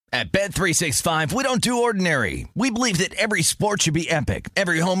At Bet365, we don't do ordinary. We believe that every sport should be epic.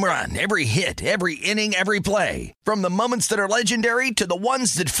 Every home run, every hit, every inning, every play. From the moments that are legendary to the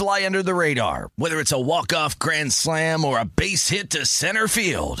ones that fly under the radar. Whether it's a walk-off grand slam or a base hit to center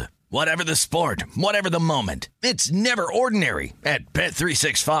field. Whatever the sport, whatever the moment. It's never ordinary at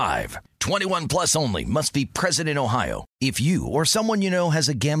Bet365. 21 plus only. Must be present in Ohio. If you or someone you know has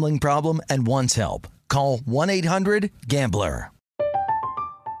a gambling problem and wants help, call 1-800-GAMBLER.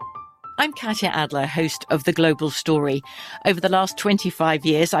 I'm Katya Adler, host of The Global Story. Over the last 25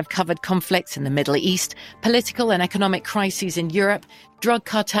 years, I've covered conflicts in the Middle East, political and economic crises in Europe, drug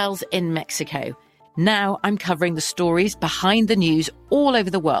cartels in Mexico. Now I'm covering the stories behind the news all over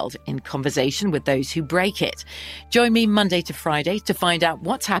the world in conversation with those who break it. Join me Monday to Friday to find out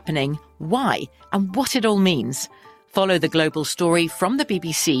what's happening, why, and what it all means. Follow The Global Story from the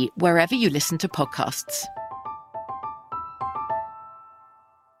BBC wherever you listen to podcasts.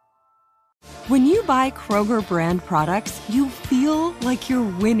 When you buy Kroger brand products, you feel like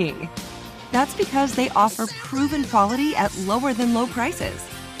you're winning. That's because they offer proven quality at lower than low prices.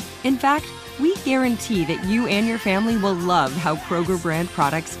 In fact, we guarantee that you and your family will love how Kroger brand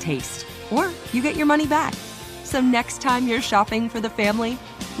products taste, or you get your money back. So next time you're shopping for the family,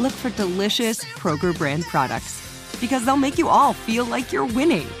 look for delicious Kroger brand products, because they'll make you all feel like you're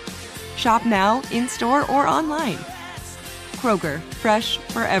winning. Shop now, in-store, or online. Kroger, fresh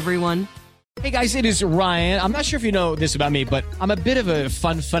for everyone. Hey guys, it is Ryan. I'm not sure if you know this about me, but I'm a bit of a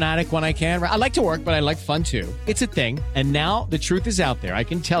fun fanatic when I can. I like to work, but I like fun too. It's a thing. And now the truth is out there. I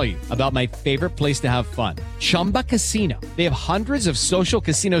can tell you about my favorite place to have fun. Chumba Casino. They have hundreds of social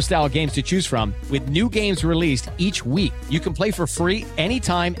casino style games to choose from with new games released each week. You can play for free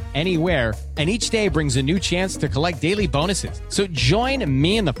anytime, anywhere. And each day brings a new chance to collect daily bonuses. So join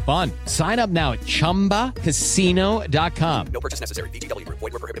me in the fun. Sign up now at ChumbaCasino.com. No purchase necessary. VGW. Void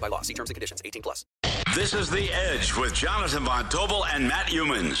where prohibited by law. See terms and conditions. 18 plus. This is The Edge with Jonathan Von Tobel and Matt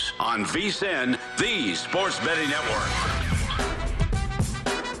Humans on VSiN, the Sports Betting Network.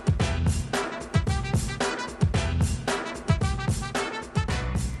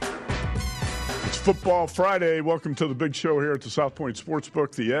 Football Friday. Welcome to the big show here at the South Point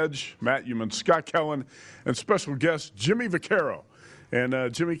Sportsbook, The Edge. Matt Humans, Scott Kellen, and special guest Jimmy Vaccaro.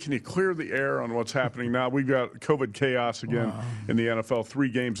 And Jimmy, can you clear the air on what's happening now? We've got COVID chaos again in the NFL. 3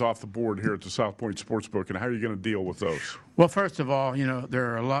 games off the board here at the South Point Sportsbook. And how are you going to deal with those? Well, first of all, you know, there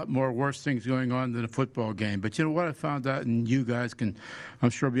are a lot more worse things going on than a football game. But you know what I found out, and you guys can, I'm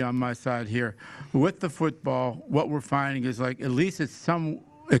sure, be on my side here. With the football, what we're finding is, like, at least it's some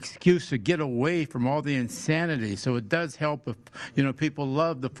excuse to get away from all the insanity. So it does help if, you know, people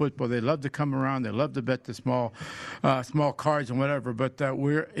love the football. They love to come around. They love to bet the small cards and whatever. But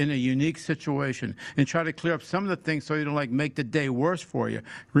we're in a unique situation and try to clear up some of the things so you don't, like, make the day worse for you.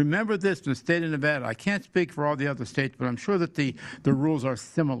 Remember this in the state of Nevada. I can't speak for all the other states, but I'm sure that the rules are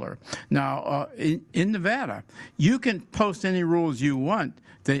similar. Now, in Nevada, you can post any rules you want.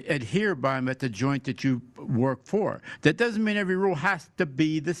 They adhere by them at the joint that you work for. That doesn't mean every rule has to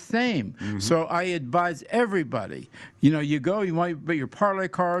be the same. Mm-hmm. So I advise everybody, you know, you go, you want to bet your parlay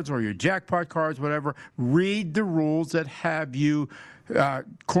cards or your jackpot cards, whatever, read the rules that have you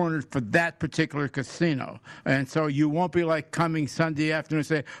cornered for that particular casino. And so you won't be like coming Sunday afternoon and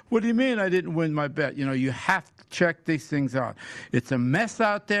say, what do you mean I didn't win my bet? You know, you have to check these things out. It's a mess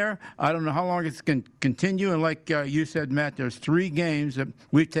out there. I don't know how long it's going to continue. And like you said, Matt, there's 3 games that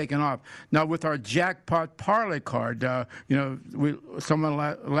we've taken off. Now, with our jackpot parlay card, you know, someone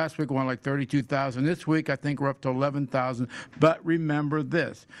last week won like 32,000. This week, I think we're up to 11,000. But remember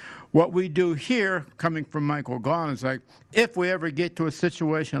this. What we do here, coming from Michael Gahn, is like, if we ever get to a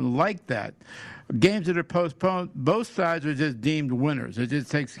situation like that, games that are postponed, both sides are just deemed winners. It just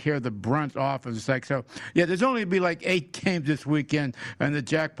takes care of the brunt off. It's like, so, yeah, there's only be like 8 games this weekend, and the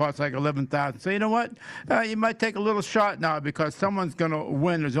jackpot's like 11,000. So you know what? You might take a little shot now because someone's going to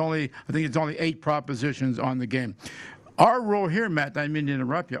win. I think it's only 8 propositions on the game. Our rule here, Matt, I didn't mean to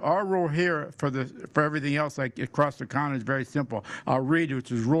interrupt you. Our rule here for everything else, like across the counter, is very simple. I'll read it,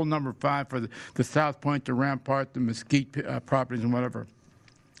 which is rule number 5 for the South Point, the Rampart, the Mesquite properties, and whatever,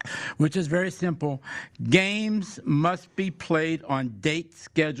 which is very simple. Games must be played on dates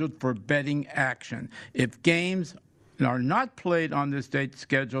scheduled for betting action. If games are not played on this date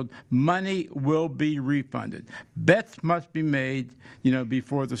scheduled, money will be refunded. Bets must be made, you know,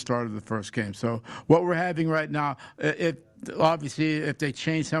 before the start of the first game. So what we're having right now, if they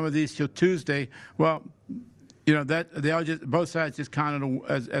change some of these till Tuesday, well, you know, that they all just, both sides just counted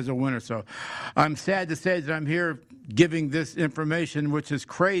as a winner. So I'm sad to say that I'm here giving this information, which is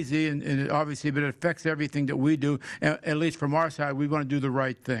crazy, and obviously, but it affects everything that we do. At least from our side, we want to do the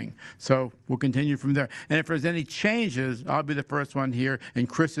right thing. So we'll continue from there. And if there's any changes, I'll be the first one here, and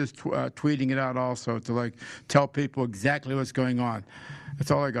Chris is tweeting it out also to tell people exactly what's going on. That's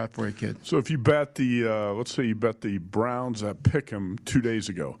all I got for you, kid. So if you bet let's say you bet the Browns at Pick'em 2 days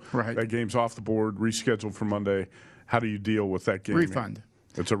ago. Right. That game's off the board, rescheduled for Monday. How do you deal with that game? Refund.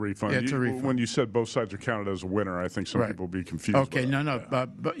 It's a refund. Yeah, it's a refund. When you said both sides are counted as a winner, I think some people will be confused. Okay, but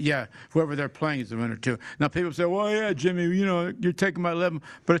whoever they're playing is the winner too. Now people say, well, yeah, Jimmy, you're taking my 11,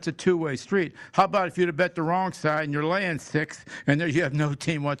 but it's a two-way street. How about if you'd have bet the wrong side and you're laying 6, and there you have no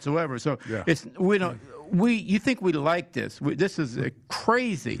team whatsoever? So you think we like this? This is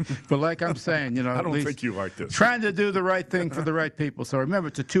crazy, but like I'm saying, I don't think you like this. Trying to do the right thing for the right people. So remember,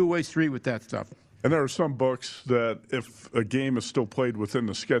 it's a two-way street with that stuff. And there are some books that if a game is still played within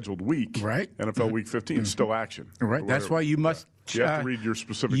the scheduled week, right? NFL Week 15, it's still action. Right. That's why you must. You have to read your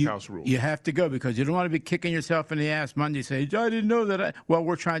specific house rules. You have to go because you don't want to be kicking yourself in the ass Monday. Say, I didn't know that. Well,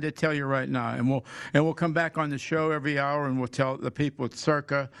 we're trying to tell you right now, and we'll come back on the show every hour, and we'll tell the people at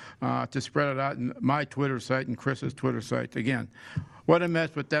Circa to spread it out in my Twitter site and Chris's Twitter site. Again, what a mess,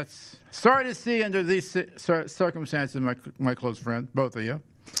 but that's sorry to see under these circumstances, my close friend, both of you.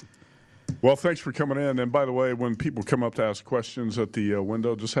 Well, thanks for coming in. And by the way, when people come up to ask questions at the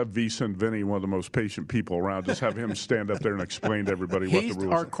window, just have VSiN Vinny, one of the most patient people around, just have him stand up there and explain to everybody what the rules are.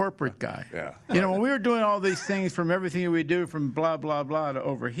 He's our corporate guy. Yeah. When we were doing all these things, from everything that we do, from blah, blah, blah to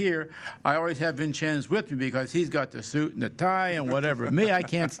over here, I always have Vincenz with me because he's got the suit and the tie and whatever. Me, I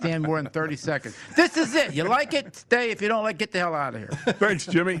can't stand more than 30 seconds. This is it. You like it? Stay. If you don't like it, get the hell out of here. Thanks,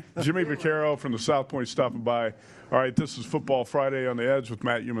 Jimmy. Jimmy Vaccaro from the South Point stopping by. All right, this is Football Friday on the Edge with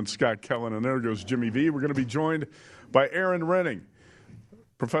Matt Youmans, Scott Kellen, and there goes Jimmy V. We're going to be joined by Aaron Renning,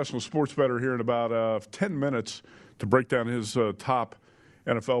 professional sports bettor, here in about 10 minutes to break down his top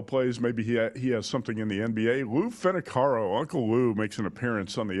NFL plays. Maybe he has something in the NBA. Lou Finicaro, Uncle Lou, makes an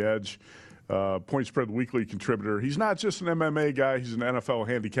appearance on the Edge. Point Spread Weekly contributor. He's not just an MMA guy, he's an NFL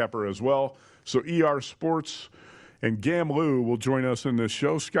handicapper as well. So ER Sports and Gam Lou will join us in this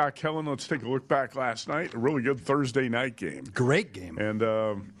show. Scott Kellen, let's take a look back last night. A really good Thursday night game. Great game. And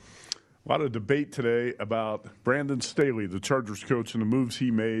a lot of debate today about Brandon Staley, the Chargers coach, and the moves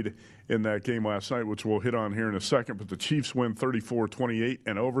he made in that game last night, which we'll hit on here in a second. But the Chiefs win 34-28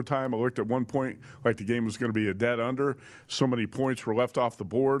 in overtime. I looked at one point like the game was going to be a dead under. So many points were left off the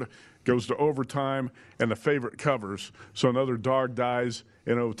board. Goes to overtime, and the favorite covers. So another dog dies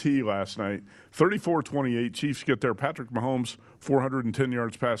in OT last night. 34-28, Chiefs get there. Patrick Mahomes, 410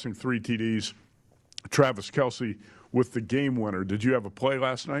 yards passing, 3 TDs. Travis Kelce with the game winner. Did you have a play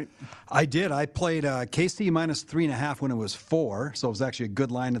last night? I did. I played KC minus 3.5 when it was 4, so it was actually a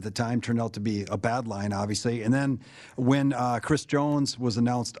good line at the time. Turned out to be a bad line, obviously. And then when Chris Jones was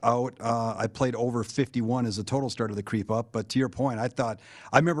announced out, I played over 51 as the total started to creep up. But to your point, I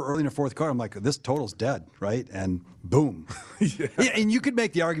remember early in the fourth quarter, I'm like, this total's dead, right? And boom. Yeah, and you could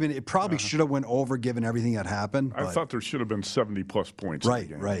make the argument it probably should have went over given everything that happened. I thought there should have been 70-plus points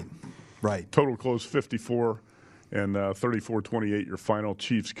right, in the game. Right. Total close 54. And 34-28, your final.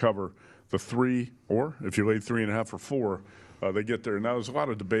 Chiefs cover the 3, or if you laid 3.5 or 4, they get there. Now, there's a lot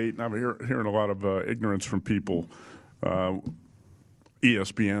of debate, and I'm hearing a lot of ignorance from people,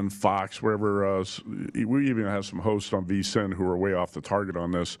 ESPN, Fox, wherever. We even have some hosts on VSiN who are way off the target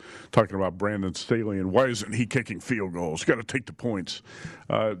on this, talking about Brandon Staley and why isn't he kicking field goals? Got to take the points.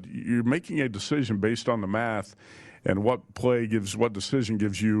 You're making a decision based on the math. And what decision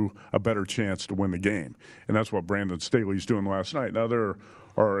gives you a better chance to win the game. And that's what Brandon Staley's doing last night. Now, there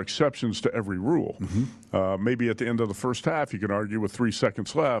are exceptions to every rule. Mm-hmm. Maybe at the end of the first half, you can argue with 3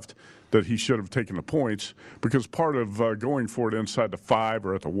 seconds left that he should have taken the points, because part of going for it inside the 5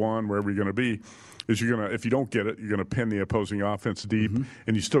 or at the 1, wherever you're going to be, is if you don't get it, you're going to pin the opposing offense deep, mm-hmm.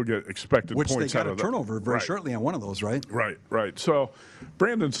 and you still get expected points. Which they got a turnover very shortly on one of those, right? Right. So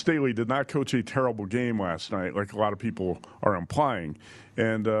Brandon Staley did not coach a terrible game last night, like a lot of people are implying.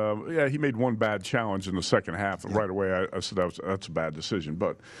 And, he made one bad challenge in the second half. And right away I said that's a bad decision.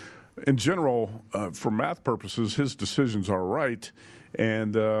 But in general, for math purposes, his decisions are right.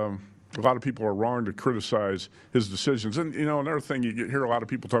 And a lot of people are wrong to criticize his decisions. And, another thing, you hear a lot of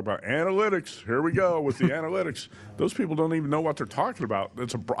people talk about analytics. Here we go with the analytics. Those people don't even know what they're talking about.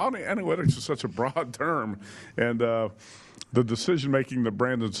 Analytics is such a broad term. And the decision-making that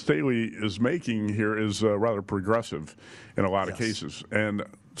Brandon Staley is making here is rather progressive in a lot of cases. And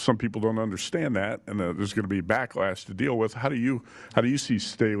some people don't understand that, and there's going to be backlash to deal with. How do you see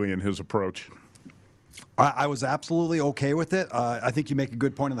Staley and his approach? I was absolutely okay with it. I think you make a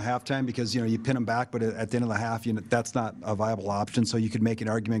good point in the halftime because, you pin them back, but at the end of the half, that's not a viable option. So you could make an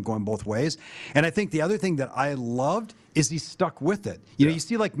argument going both ways. And I think the other thing that I loved is he stuck with it. You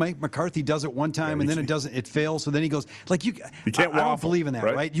see like Mike McCarthy does it one time and then it fails. So then he goes, like, you can't I don't believe in that,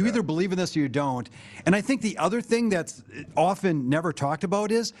 right? You either believe in this or you don't. And I think the other thing that's often never talked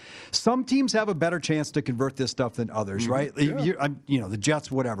about is some teams have a better chance to convert this stuff than others, right? Yeah. The Jets,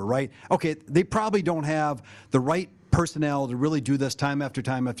 whatever, right? Okay, they probably don't have the right personnel to really do this time after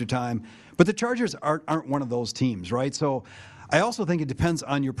time after time. But the Chargers aren't one of those teams, right? So I also think it depends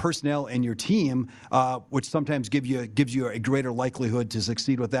on your personnel and your team, which sometimes gives you a greater likelihood to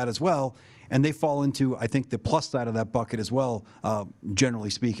succeed with that as well. And they fall into, I think, the plus side of that bucket as well, generally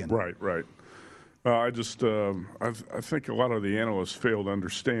speaking. Right. I think a lot of the analysts fail to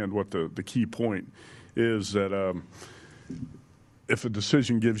understand what the key point is, that if a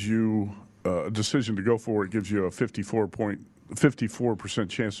decision gives you a decision to go for it gives you a 54%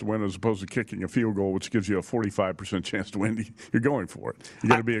 chance to win as opposed to kicking a field goal, which gives you a 45% chance to win. You're going for it. You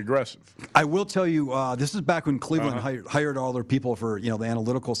got to be aggressive. I will tell you, this is back when Cleveland hired all their people for the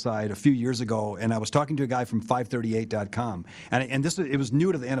analytical side a few years ago, and I was talking to a guy from 538.com, and it was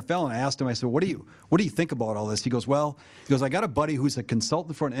new to the NFL, and I asked him, I said, what do you think about all this? He goes, I got a buddy who's a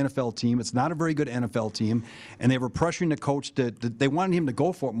consultant for an NFL team. It's not a very good NFL team, and they were pressuring the coach they wanted him to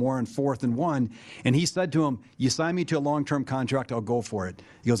go for it more in 4th and 1, and he said to him, you sign me to a long-term contract, I'll go for it.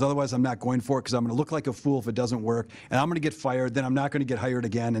 He goes, otherwise I'm not going for it because I'm going to look like a fool if it doesn't work, and I'm going to get fired, then I'm not going to get hired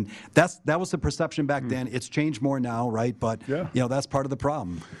again. And that was the perception back then. It's changed more now, right? But that's part of the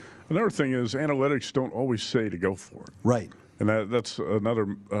problem. Another thing is analytics don't always say to go for it. Right. And that's another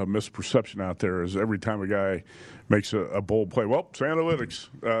misperception out there, is every time a guy makes a bold play, well, it's analytics.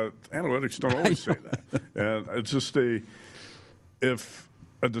 Analytics don't always say that. And it's just if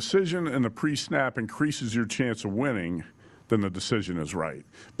a decision in the pre-snap increases your chance of winning, then the decision is right.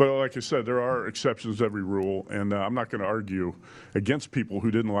 But like I said, there are exceptions to every rule, and I'm not going to argue against people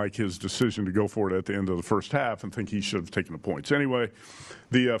who didn't like his decision to go for it at the end of the first half and think he should have taken the points. Anyway,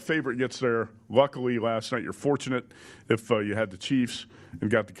 the favorite gets there. Luckily, last night, you're fortunate if you had the Chiefs and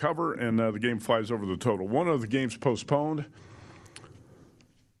got the cover, and the game flies over the total. One of the games postponed,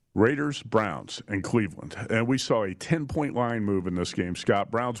 Raiders, Browns, and Cleveland. And we saw a 10-point line move in this game, Scott.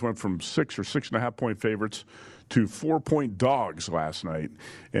 Browns went from 6 or 6.5-point favorites to 4-point dogs last night.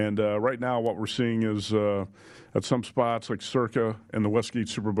 And right now what we're seeing is at some spots like Circa and the Westgate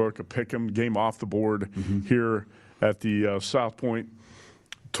Superbook, a pick'em game off the board here at the South Point.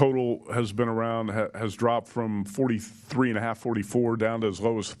 Total has been around, has dropped from 43.5, 44 down to as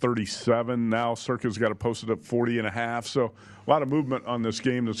low as 37. Now Circa's got it posted at 40.5. So a lot of movement on this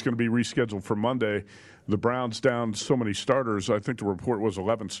game that's going to be rescheduled for Monday. The Browns down so many starters. I think the report was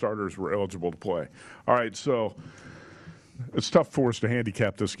 11 starters were eligible to play. All right, so it's tough for us to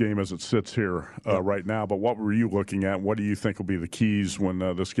handicap this game as it sits here right now, but what were you looking at? What do you think will be the keys when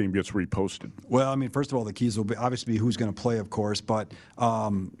this game gets reposted? Well, I mean, first of all, the keys will be obviously who's going to play, of course, but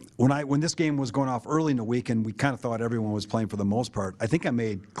when this game was going off early in the week and we kind of thought everyone was playing for the most part, I think I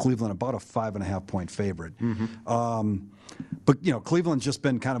made Cleveland about a 5.5-point favorite. But, Cleveland's just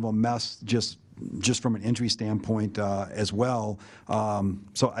been kind of a mess just from an injury standpoint as well.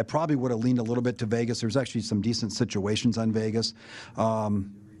 So I probably would have leaned a little bit to Vegas. There's actually some decent situations on Vegas.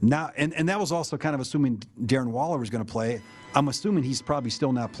 Now, and that was also kind of assuming Darren Waller was going to play. I'm assuming he's probably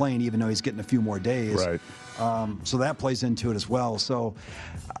still not playing, even though he's getting a few more days. Right. So that plays into it as well. So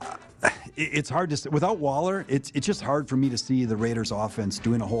it's hard to without Waller. It's just hard for me to see the Raiders' offense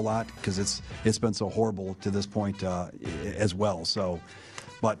doing a whole lot because it's been so horrible to this point as well. So.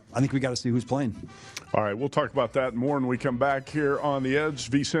 But I think we got to see who's playing. All right, we'll talk about that more when we come back here on The Edge,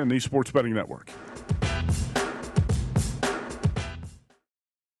 VSiN, the Sports Betting Network.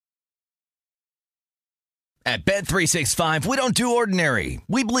 At Bet365, we don't do ordinary.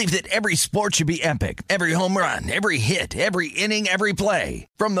 We believe that every sport should be epic. Every home run, every hit, every inning, every play.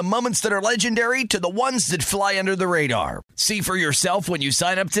 From the moments that are legendary to the ones that fly under the radar. See for yourself when you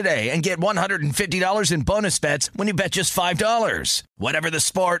sign up today and get $150 in bonus bets when you bet just $5. Whatever the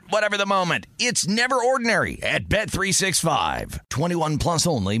sport, whatever the moment, it's never ordinary at Bet365. 21 plus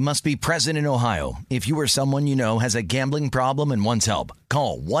only. Must be present in Ohio. If you or someone you know has a gambling problem and wants help,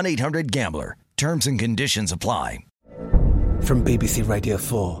 call 1-800-GAMBLER. Terms and conditions apply. From BBC Radio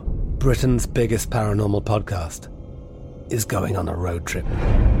 4, Britain's biggest paranormal podcast is going on a road trip.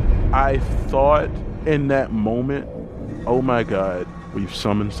 I thought in that moment, oh my God, we've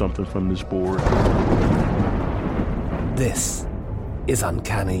summoned something from this board. This is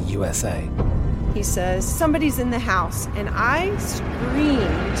Uncanny USA. He says, somebody's in the house, and I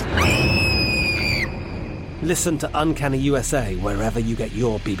screamed. Listen to Uncanny USA wherever you get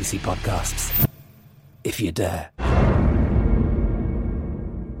your BBC podcasts, if you dare.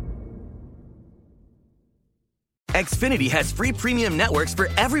 Xfinity has free premium networks for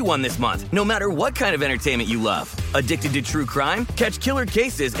everyone this month, no matter what kind of entertainment you love. Addicted to true crime? Catch killer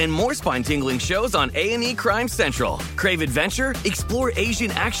cases and more spine-tingling shows on A&E Crime Central. Crave adventure? Explore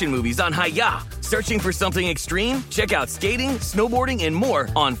Asian action movies on Hi-YAH. Searching for something extreme? Check out skating, snowboarding, and more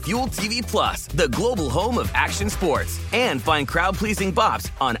on Fuel TV Plus, the global home of action sports. And find crowd-pleasing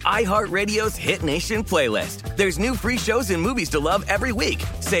bops on iHeartRadio's Hit Nation playlist. There's new free shows and movies to love every week.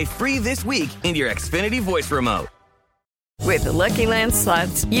 Say free this week in your Xfinity voice remote. With the Lucky Land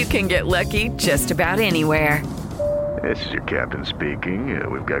Slots, you can get lucky just about anywhere. This is your captain speaking.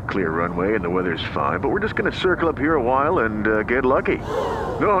 We've got clear runway and the weather's fine, but we're just going to circle up here a while and get lucky.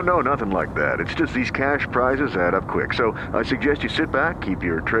 No, nothing like that. It's just these cash prizes add up quick. So I suggest you sit back, keep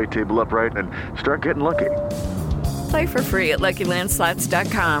your tray table upright, and start getting lucky. Play for free at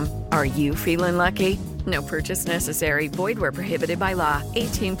LuckyLandSlots.com. Are you feeling lucky? No purchase necessary. Void where prohibited by law.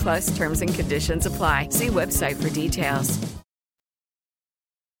 18 plus terms and conditions apply. See website for details.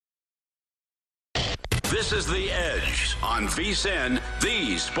 This is The Edge on VSiN,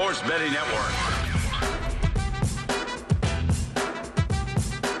 the Sports Betting Network.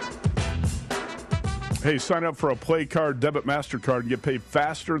 Hey, sign up for a Play Card debit MasterCard and get paid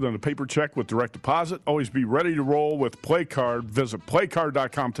faster than a paper check with direct deposit. Always be ready to roll with Play Card. Visit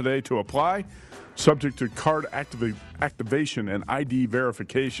playcard.com today to apply. Subject to card activation and ID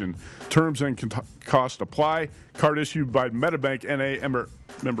verification. Terms and cost apply. Card issued by MetaBank NA,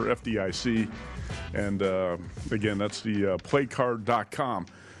 member FDIC. And again, that's the playcard.com.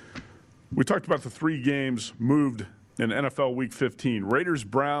 We talked about the 3 games moved in NFL Week 15.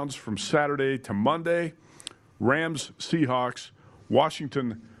 Raiders-Browns from Saturday to Monday. Rams-Seahawks.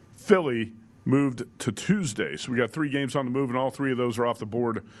 Washington-Philly moved to Tuesday. So we got 3 games on the move, and all 3 of those are off the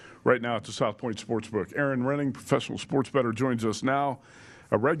board right now at the South Point Sportsbook. Aaron Renning, professional sports bettor, joins us now,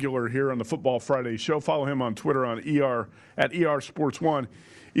 a regular here on the Football Friday show. Follow him on Twitter on ER at ERSports1.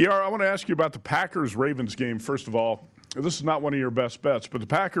 ER, I want to ask you about the Packers-Ravens game, first of all. This is not one of your best bets, but the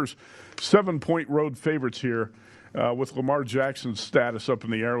Packers 7-point road favorites here with Lamar Jackson's status up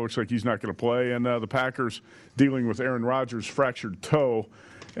in the air. Looks like he's not going to play. And the Packers dealing with Aaron Rodgers' fractured toe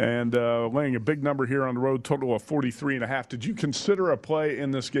and laying a big number here on the road, total of 43.5. Did you consider a play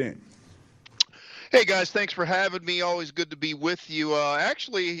in this game? Hey, guys, thanks for having me. Always good to be with you.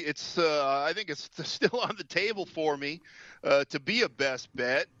 Actually, it's I think it's still on the table for me to be a best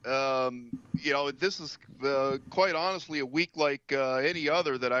bet. This is quite honestly a week like any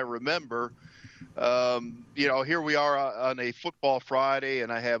other that I remember. Here we are on a Football Friday,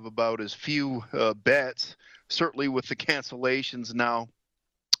 and I have about as few bets, certainly with the cancellations now,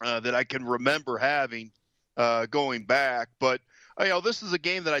 that I can remember having going back. But this is a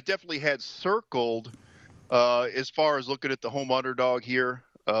game that I definitely had circled as far as looking at the home underdog here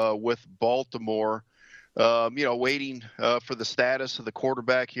with Baltimore. Waiting for the status of the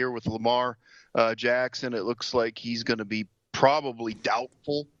quarterback here with Lamar Jackson. It looks like he's going to be probably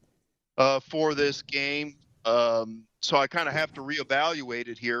doubtful for this game. So I kind of have to reevaluate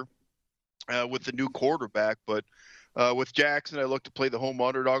it here with the new quarterback. But with Jackson, I look to play the home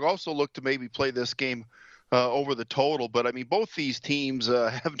underdog. Also look to maybe play this game over the total. But, I mean, both these teams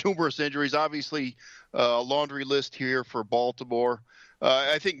have numerous injuries. Obviously, a laundry list here for Baltimore.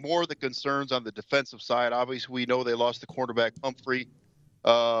 I think more of the concerns on the defensive side. Obviously, we know they lost the cornerback Humphrey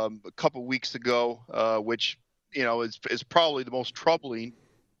a couple weeks ago, which, is probably the most troubling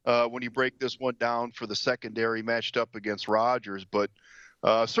when you break this one down for the secondary matched up against Rodgers. But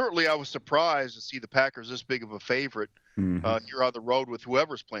certainly I was surprised to see the Packers this big of a favorite here on the road with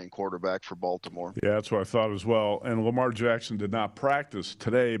whoever's playing quarterback for Baltimore. Yeah, that's what I thought as well. And Lamar Jackson did not practice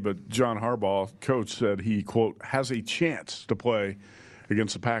today, but John Harbaugh, coach, said he, quote, has a chance to play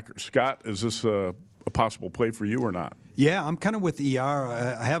against the Packers. Scott, is this a possible play for you or not? Yeah, I'm kind of with ER.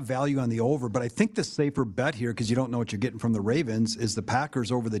 I have value on the over, but I think the safer bet here, because you don't know what you're getting from the Ravens, is the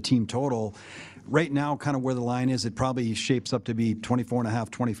Packers over the team total. Right now, kind of where the line is, it probably shapes up to be 24.5,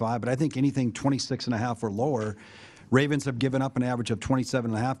 25, but I think anything 26.5 or lower. Ravens have given up an average of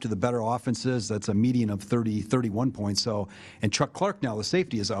 27.5 to the better offenses. That's a median of 30, 31 points. So, and Chuck Clark now, the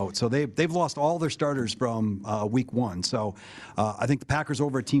safety, is out. So they've lost all their starters from week 1. So I think the Packers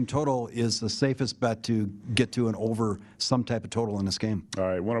over a team total is the safest bet to get to an over some type of total in this game. All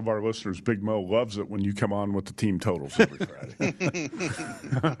right. One of our listeners, Big Mo, loves it when you come on with the team totals every Friday.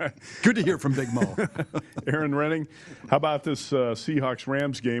 Good to hear from Big Mo. Aaron Renning, how about this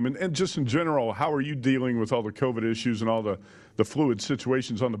Seahawks-Rams game? And just in general, how are you dealing with all the COVID issues and all the fluid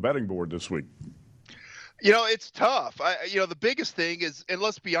situations on the betting board this week? It's tough. The biggest thing is, and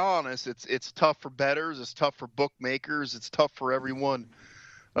let's be honest, it's tough for bettors, it's tough for bookmakers, it's tough for everyone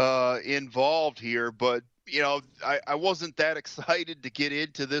involved here. But I wasn't that excited to get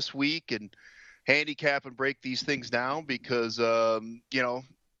into this week and handicap and break these things down because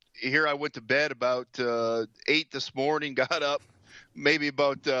here I went to bed about 8 this morning, got up maybe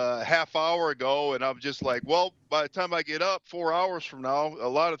about a half hour ago, and I'm just like, well, by the time I get up 4 hours from now, a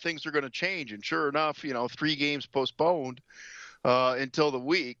lot of things are going to change. And sure enough, 3 games postponed until the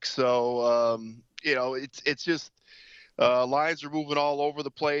week. So, it's just lines are moving all over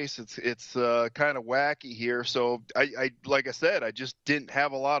the place. It's kind of wacky here. So I like I said, I just didn't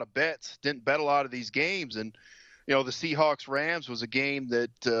have a lot of bets, didn't bet a lot of these games. And, the Seahawks-Rams was a game that,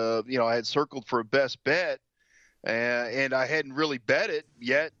 I had circled for a best bet. And I hadn't really bet it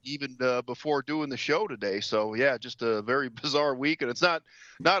yet, even before doing the show today. So, yeah, just a very bizarre week. And it's not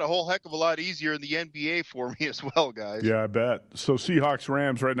a whole heck of a lot easier in the NBA for me as well, guys. Yeah, I bet. So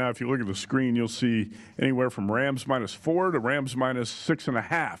Seahawks-Rams right now, if you look at the screen, you'll see anywhere from Rams -4 to Rams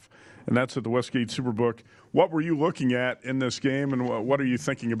 -6.5. And that's at the Westgate Superbook. What were you looking at in this game, and what are you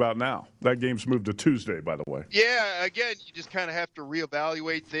thinking about now? That game's moved to Tuesday, by the way. Yeah, again, you just kind of have to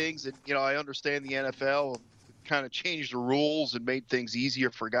reevaluate things. And, I understand the NFL kind of changed the rules and made things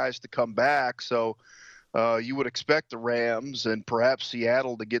easier for guys to come back. So you would expect the Rams and perhaps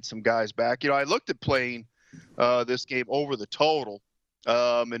Seattle to get some guys back. I looked at playing this game over the total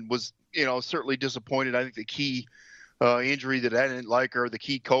and was, certainly disappointed. I think the key injury that I didn't like, or the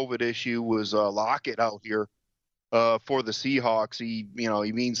key COVID issue, was Lockett out here for the Seahawks. He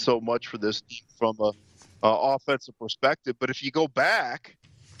means so much for this team from a offensive perspective. But if you go back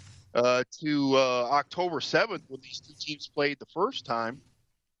to October 7th, when these two teams played the first time,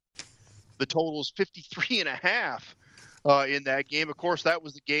 the total is 53.5 in that game. Of course, that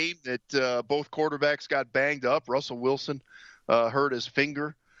was the game that both quarterbacks got banged up. Russell Wilson hurt his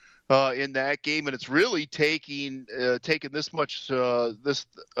finger in that game, and it's really taken this much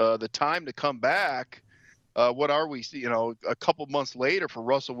the time to come back. What are we? A couple months later for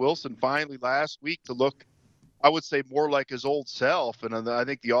Russell Wilson finally last week to look, I would say, more like his old self. And I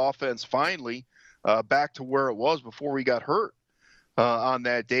think the offense finally back to where it was before he got hurt on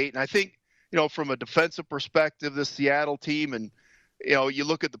that date. And I think, from a defensive perspective, this Seattle team, and, you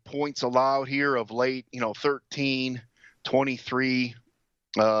look at the points allowed here of late, 13, 23,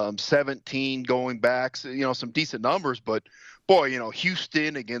 17 going back, some decent numbers. But, boy,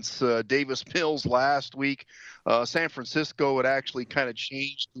 Houston against Davis Mills last week. San Francisco had actually kind of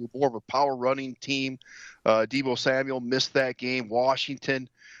changed to more of a power running team. Deebo Samuel missed that game. Washington,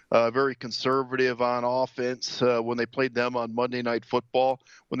 very conservative on offense when they played them on Monday Night Football.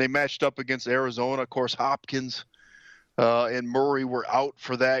 When they matched up against Arizona, of course, Hopkins and Murray were out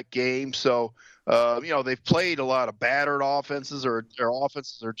for that game. So, they've played a lot of battered offenses, or their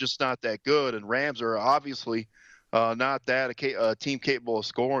offenses are just not that good. And Rams are obviously not that a team capable of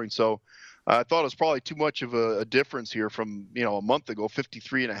scoring. So I thought it was probably too much of a difference here from, a month ago,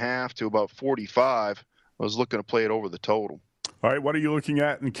 53.5 to about 45. I was looking to play it over the total. All right, what are you looking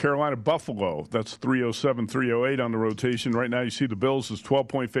at in Carolina Buffalo? That's 307, 308 on the rotation. Right now you see the Bills as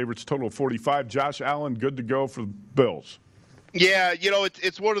 12-point favorites, total of 45. Josh Allen, good to go for the Bills. Yeah,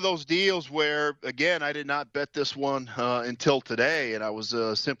 it's one of those deals where, again, I did not bet this one until today, and I was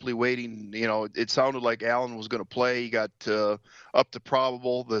simply waiting. It sounded like Allen was going to play. He got up to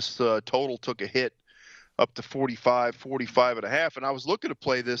probable. This total took a hit up to 45.5, and I was looking to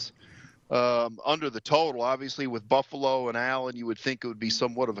play this under the total. Obviously, with Buffalo and Allen, you would think it would be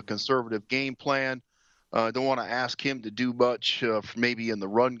somewhat of a conservative game plan. Don't want to ask him to do much, maybe in the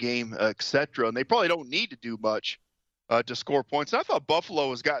run game, et cetera, and they probably don't need to do much to score points. And I thought Buffalo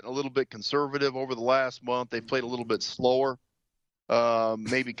has gotten a little bit conservative over the last month. They played a little bit slower,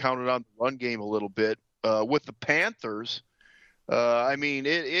 maybe counted on the run game a little bit. With the Panthers,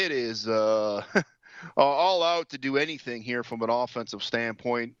 it is all out to do anything here from an offensive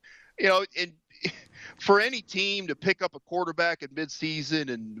standpoint. For any team to pick up a quarterback in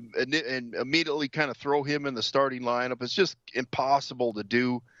midseason and immediately kind of throw him in the starting lineup, it's just impossible to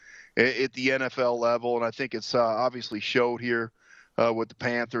do at the NFL level. And I think it's obviously showed here with the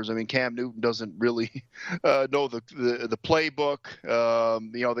Panthers. Cam Newton doesn't really know the playbook.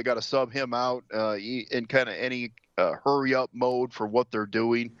 They got to sub him out in kind of any hurry up mode for what they're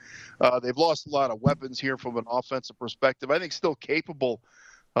doing. They've lost a lot of weapons here from an offensive perspective. I think still capable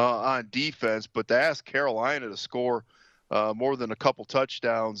on defense, but to ask Carolina to score more than a couple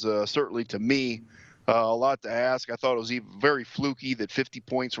touchdowns, certainly to me, a lot to ask. I thought it was even very fluky that 50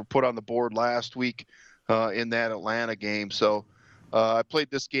 points were put on the board last week in that Atlanta game. So I played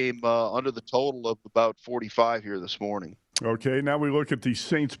this game under the total of about 45 here this morning. Okay, now we look at the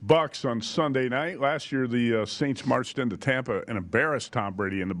Saints-Bucks on Sunday night. Last year, the Saints marched into Tampa and embarrassed Tom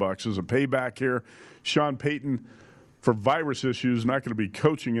Brady and the Bucks. As a payback here, Sean Payton, for virus issues, not going to be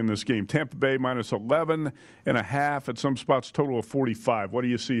coaching in this game. Tampa Bay minus 11.5 at some spots, total of 45. What do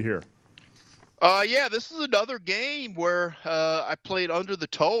you see here? Yeah, this is another game where I played under the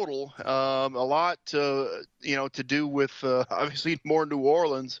total. A lot to do with obviously more New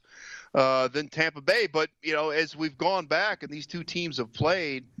Orleans than Tampa Bay. But, as we've gone back and these two teams have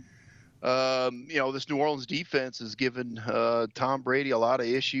played, this New Orleans defense has given Tom Brady a lot of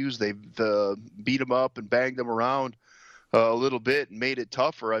issues. They've beat him up and banged him around a little bit and made it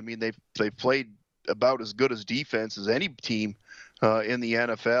tougher. I mean, they've played about as good as defense as any team in the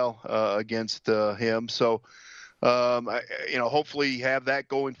NFL against him. So, hopefully have that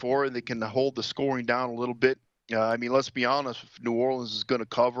going for it. They can hold the scoring down a little bit. I mean, let's be honest, if New Orleans is going to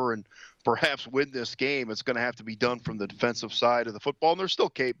cover and perhaps win this game, it's going to have to be done from the defensive side of the football. And they're still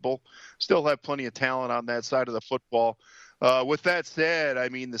capable, still have plenty of talent on that side of the football. With that said, I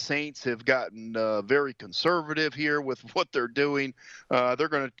mean, the Saints have gotten very conservative here with what they're doing. They're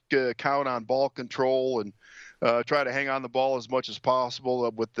going to count on ball control and try to hang on the ball as much as possible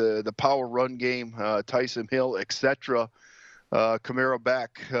with the power run game, Tyson Hill, etc. Kamara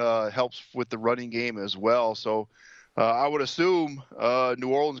back helps with the running game as well. So I would assume New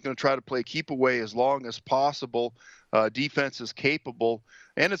Orleans is going to try to play keep away as long as possible. Defense is capable,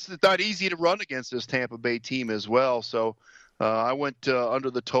 and it's not easy to run against this Tampa Bay team as well. So I went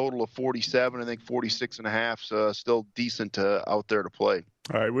under the total of 47. I think 46.5 still decent out there to play.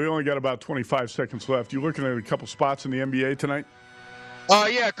 All right, we only got about 25 seconds left. You looking at a couple spots in the NBA tonight?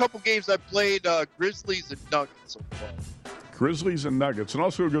 Yeah, a couple games I played, Grizzlies and Nuggets. Grizzlies and Nuggets. And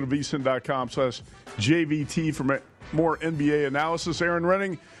also go to vsin.com/JVT for more NBA analysis. Aaron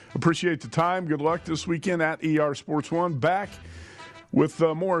Renning, appreciate the time. Good luck this weekend at ER Sports 1. Back with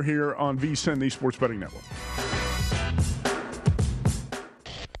more here on VSiN, the Sports Betting Network.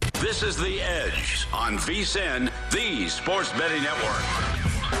 This is The Edge on VSiN, the Sports Betting Network.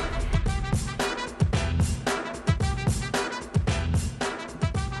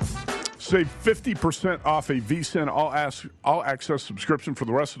 Save 50% off a VSiN all-access subscription for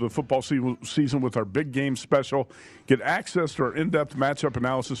the rest of the football season with our big game special. Get access to our in-depth matchup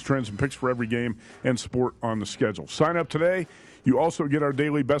analysis, trends, and picks for every game and sport on the schedule. Sign up today. You also get our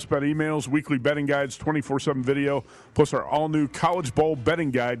daily best bet emails, weekly betting guides, 24/7 video, plus our all-new College Bowl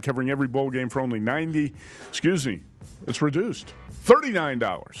betting guide covering every bowl game for only it's reduced.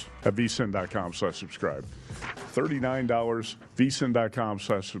 $39 at vsin.com/subscribe. $39,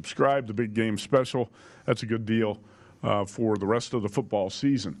 vsin.com/subscribe. The big game special. That's a good deal for the rest of the football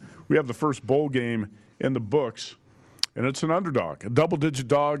season. We have the first bowl game in the books, and it's an underdog, a double-digit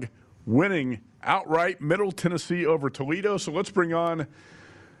dog winning outright, Middle Tennessee over Toledo. So let's bring on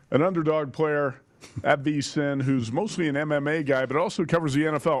an underdog player at VSiN who's mostly an MMA guy, but also covers the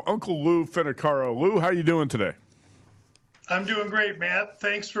NFL, Uncle Lou Finicaro. Lou, how you doing today? I'm doing great, Matt.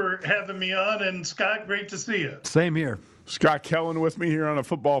 Thanks for having me on. And, Scott, great to see you. Same here. Scott Kellen with me here on a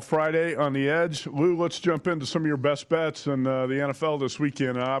Football Friday on The Edge. Lou, let's jump into some of your best bets in the NFL this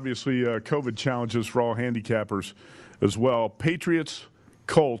weekend. Obviously, COVID challenges for all handicappers as well. Patriots,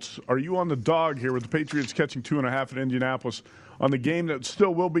 Colts. Are you on the dog here with the Patriots catching 2.5 in Indianapolis on the game that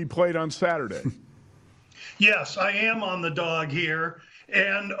still will be played on Saturday? Yes, I am on the dog here.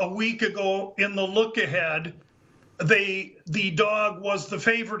 And a week ago in the look ahead, the dog was the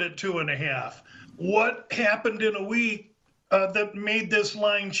favorite at 2.5. What happened in a week that made this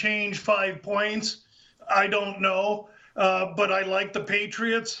line change 5 points? I don't know. But I like the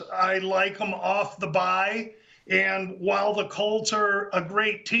Patriots. I like them off the bye. And while the Colts are a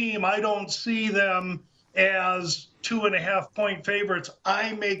great team, I don't see them as 2.5-point favorites.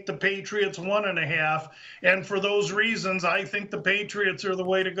 I make the Patriots 1.5. And for those reasons, I think the Patriots are the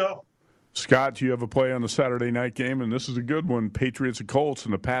way to go. Scott, you have a play on the Saturday night game, and this is a good one. Patriots and Colts,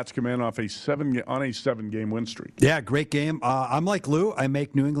 and the Pats come in off a 7-game win streak. Yeah, great game. I'm like Lou. I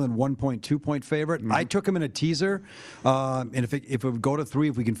make New England 1.2-point favorite. I took him in a teaser, and if it would go to 3,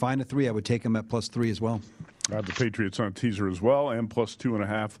 if we can find a 3, I would take him at +3 as well. I have the Patriots on a teaser as well, and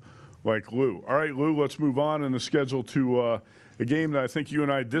 +2.5 like Lou. All right, Lou, let's move on in the schedule to a game that I think you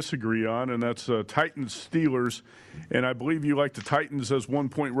and I disagree on, and that's Titans-Steelers. And I believe you like the Titans as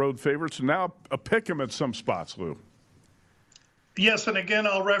 1-point road favorites. And now a pick 'em at some spots, Lou. Yes, and again,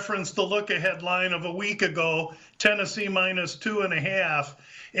 I'll reference the look-ahead line of a week ago, Tennessee -2.5.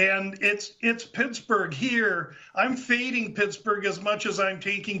 And it's Pittsburgh here. I'm fading Pittsburgh as much as I'm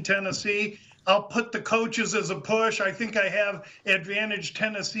taking Tennessee. I'll put the coaches as a push. I think I have advantage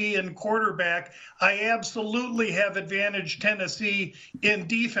Tennessee in quarterback. I absolutely have advantage Tennessee in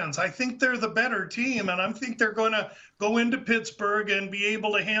defense. I think they're the better team, and I think they're going to go into Pittsburgh and be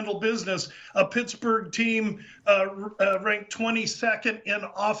able to handle business. A Pittsburgh team ranked 22nd in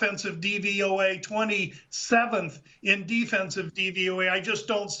offensive DVOA, 27th in defensive DVOA. I just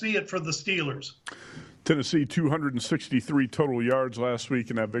don't see it for the Steelers. Tennessee, 263 total yards last week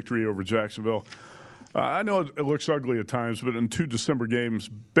in that victory over Jacksonville. I know it looks ugly at times, but in 2 December games,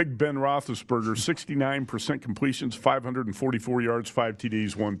 Big Ben Roethlisberger, 69% completions, 544 yards, 5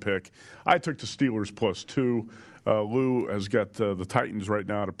 TDs, 1 pick. I took the Steelers +2. Lou has got the Titans right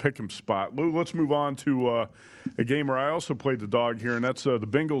now at a pick 'em spot. Lou, let's move on to a game where I also played the dog here, and that's the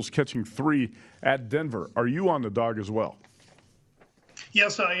Bengals catching 3 at Denver. Are you on the dog as well?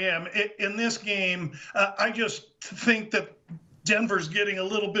 Yes, I am. In this game, I just think that Denver's getting a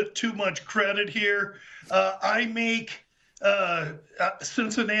little bit too much credit here. I make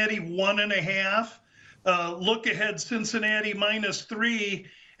Cincinnati 1.5. Look ahead, Cincinnati -3,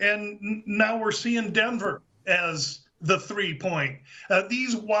 and now we're seeing Denver as the 3-point.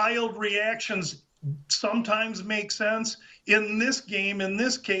 These wild reactions sometimes make sense. In this game, in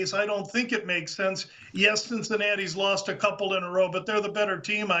this case, I don't think it makes sense. Yes, Cincinnati's lost a couple in a row, but they're the better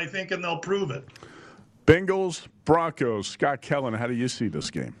team, I think, and they'll prove it. Bengals, Broncos. Scott Kellen, how do you see this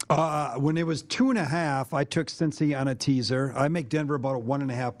game? When it was 2.5, I took Cincy on a teaser. I make Denver about a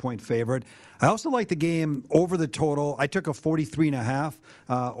 1.5-point favorite. I also like the game over the total. I took a 43.5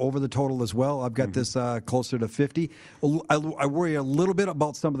 over the total as well. I've got this closer to 50. I worry a little bit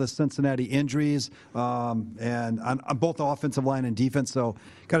about some of the Cincinnati injuries and on both the offensive line and defense. So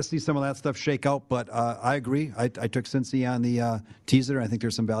got to see some of that stuff shake out. But I agree. I took Cincy on the teaser. I think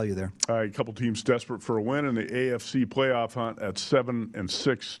there's some value there. All right, a couple teams desperate for a win in the AFC playoff hunt at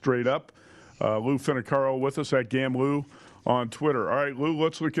 7-6 straight up. Lou Finicaro with us at GamLou on Twitter. All right, Lou,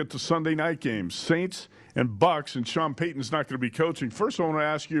 let's look at the Sunday night games. Saints and Bucks, and Sean Payton's not going to be coaching. First, I want to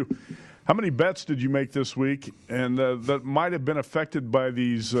ask you, how many bets did you make this week and that might have been affected by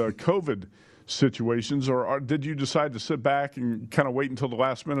these COVID situations, or did you decide to sit back and kind of wait until the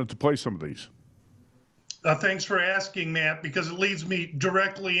last minute to play some of these? Thanks for asking, Matt, because it leads me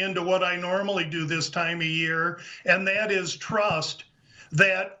directly into what I normally do this time of year, and that is trust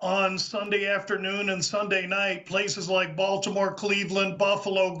that on Sunday afternoon and Sunday night, places like Baltimore, Cleveland,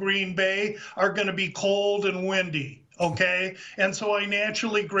 Buffalo, Green Bay are going to be cold and windy, okay? And so I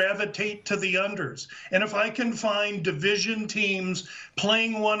naturally gravitate to the unders. And if I can find division teams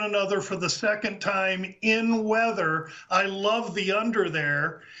playing one another for the second time in weather, I love the under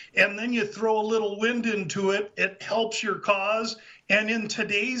there. And then you throw a little wind into it, it helps your cause. And in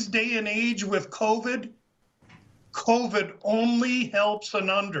today's day and age with COVID only helps an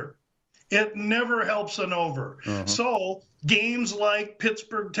under. It never helps an over. So games like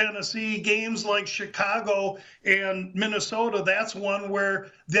Pittsburgh, Tennessee, games like Chicago and Minnesota, that's one where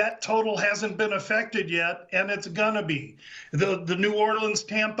that total hasn't been affected yet, and it's going to be. The New Orleans,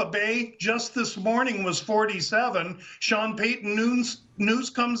 Tampa Bay, just this morning was 47. Sean Payton news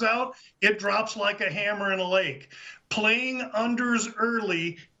comes out, it drops like a hammer in a lake. Playing unders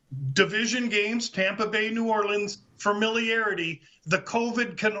early, division games, Tampa Bay, New Orleans, familiarity, the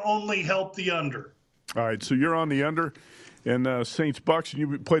COVID can only help the under. All right, so you're on the under in Saints Bucks, and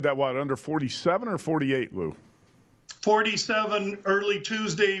you played that, what, under 47 or 48, Lou? 47 early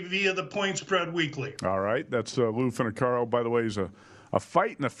Tuesday via the Point Spread Weekly. All right, that's Lou Finicaro. By the way, he's a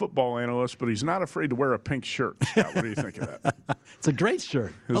fight and a football analyst, but he's not afraid to wear a pink shirt. Scott, what do you think of that? It's a great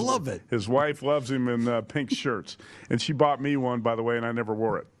shirt. I love it. His wife loves him in pink shirts. And she bought me one, by the way, and I never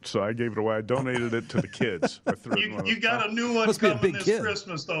wore it. So I gave it away. I donated it to the kids. You got a new one coming this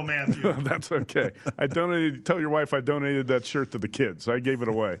Christmas, though, Matthew. That's okay. Tell your wife I donated that shirt to the kids. I gave it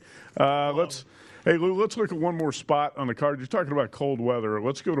away. Hey, Lou, let's look at one more spot on the card. You're talking about cold weather.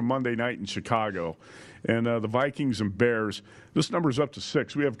 Let's go to Monday night in Chicago. And the Vikings and Bears, this number's up to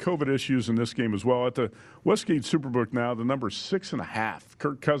 6. We have COVID issues in this game as well. At the Westgate Superbook now, the number's 6.5.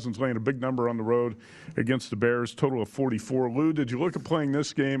 Kirk Cousins laying a big number on the road against the Bears, total of 44. Lou, did you look at playing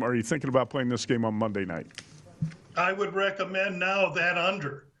this game? Are you thinking about playing this game on Monday night? I would recommend now that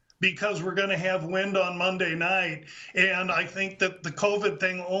under, because we're going to have wind on Monday night. And I think that the COVID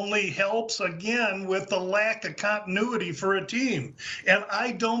thing only helps, again, with the lack of continuity for a team. And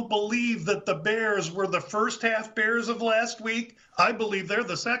I don't believe that the Bears were the first half Bears of last week. I believe they're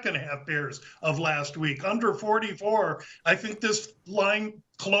the second half Bears of last week. Under 44, I think this line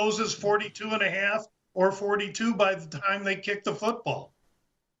closes 42.5 or 42 by the time they kick the football.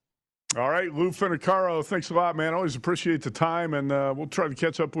 All right, Lou Finicaro, thanks a lot, man. Always appreciate the time, and we'll try to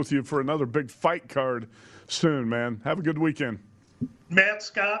catch up with you for another big fight card soon, man. Have a good weekend. Matt,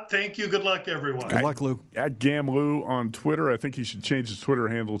 Scott, thank you. Good luck, everyone. Good luck, Lou. At GamLou on Twitter. I think he should change his Twitter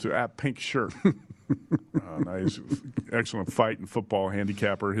handle to @PinkShirt. Nice. Excellent fight and football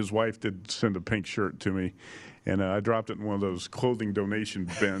handicapper. His wife did send a pink shirt to me, and I dropped it in one of those clothing donation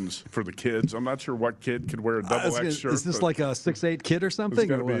bins for the kids. I'm not sure what kid could wear a double X shirt. Is this like a 6'8" kid or something?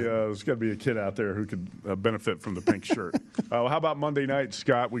 There's got to be a kid out there who could benefit from the pink shirt. How about Monday night,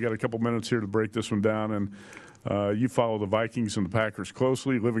 Scott? We got a couple minutes here to break this one down, and you follow the Vikings and the Packers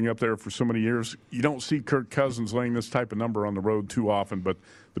closely, living up there for so many years. You don't see Kirk Cousins laying this type of number on the road too often, but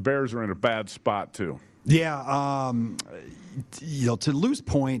the Bears are in a bad spot too. Yeah, to Lou's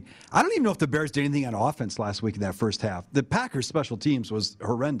point, I don't even know if the Bears did anything on offense last week in that first half. The Packers' special teams was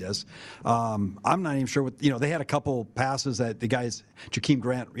horrendous. I'm not even sure what, they had a couple passes that the guys, Jakeem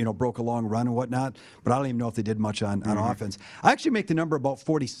Grant, broke a long run and whatnot, but I don't even know if they did much on offense. I actually make the number about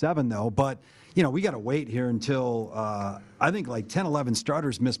 47, though, but we got to wait here until I think like 10, 11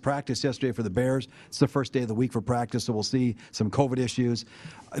 starters missed practice yesterday for the Bears. It's the first day of the week for practice, so we'll see some COVID issues.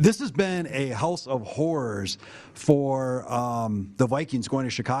 This has been a house of horrors for the Vikings going to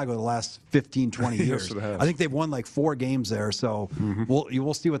Chicago the last 15, 20 years. Yes, it has. I think they've won like 4 games there, so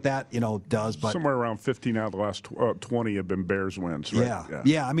we'll see what that does. But somewhere around 15 out of the last 20 have been Bears wins. Right?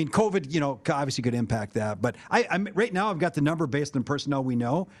 Yeah. I mean, COVID, obviously could impact that. But I'm right now I've got the number based on personnel we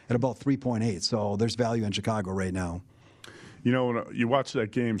know at about 3.8. So there's value in Chicago right now. You watched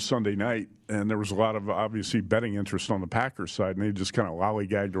that game Sunday night, and there was a lot of, obviously, betting interest on the Packers side, and they just kind of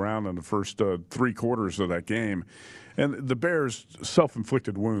lollygagged around in the first 3 quarters of that game. And the Bears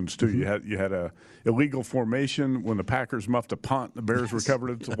self-inflicted wounds, too. You had a illegal formation when the Packers muffed a punt. The Bears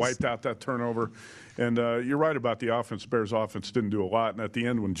recovered it, wiped out that turnover. And you're right about the offense. Bears' offense didn't do a lot. And at the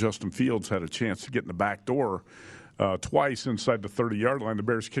end, when Justin Fields had a chance to get in the back door, twice inside the 30-yard line, the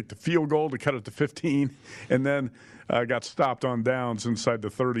Bears kicked a field goal to cut it to 15, and then got stopped on downs inside the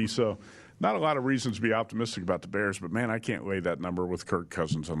 30. So not a lot of reasons to be optimistic about the Bears, but, man, I can't lay that number with Kirk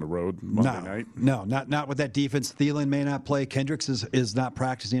Cousins on the road Monday night. No, not with that defense. Thielen may not play. Kendricks is not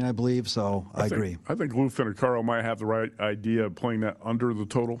practicing, I believe, so I agree. I think Lou Finicaro might have the right idea of playing that under the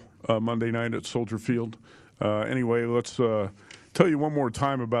total Monday night at Soldier Field. Anyway, let's tell you one more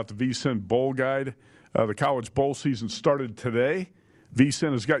time about the VSiN Bowl Guide. The college bowl season started today.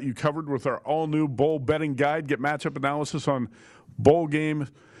 VSiN has got you covered with our all-new bowl betting guide. Get matchup analysis on bowl game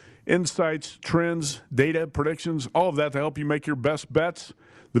insights, trends, data, predictions, all of that to help you make your best bets.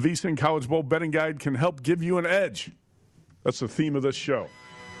 The VSiN College Bowl Betting Guide can help give you an edge. That's the theme of this show.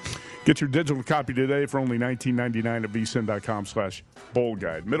 Get your digital copy today for only $19.99 at vsin.com/bowl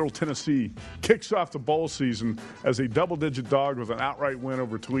guide. Middle Tennessee kicks off the bowl season as a double-digit dog with an outright win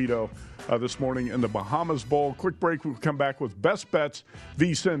over Toledo this morning in the Bahamas Bowl. Quick break. We'll come back with Best Bets,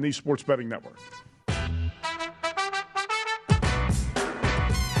 VSiN, the Sports Betting Network.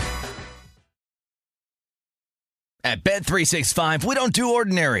 At Bet365, we don't do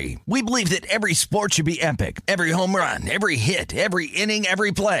ordinary. We believe that every sport should be epic. Every home run, every hit, every inning,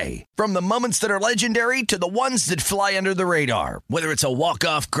 every play. From the moments that are legendary to the ones that fly under the radar. Whether it's a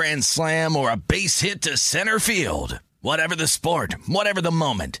walk-off grand slam or a base hit to center field. Whatever the sport, whatever the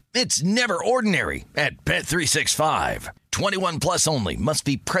moment. It's never ordinary at Bet365. 21 plus only. Must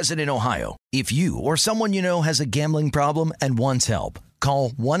be present in Ohio. If you or someone you know has a gambling problem and wants help, call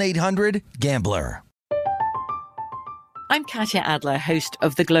 1-800-GAMBLER. I'm Katya Adler, host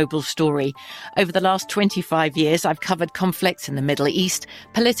of The Global Story. Over the last 25 years, I've covered conflicts in the Middle East,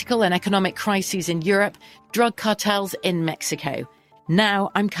 political and economic crises in Europe, drug cartels in Mexico. Now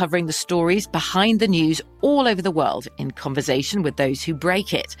I'm covering the stories behind the news all over the world in conversation with those who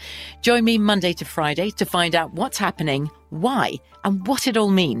break it. Join me Monday to Friday to find out what's happening, why, and what it all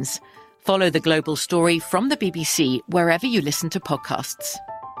means. Follow The Global Story from the BBC wherever you listen to podcasts.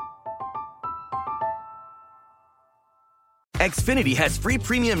 Xfinity has free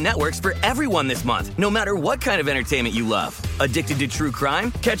premium networks for everyone this month, no matter what kind of entertainment you love. Addicted to true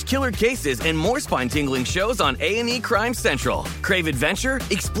crime? Catch killer cases and more spine-tingling shows on A&E Crime Central. Crave adventure?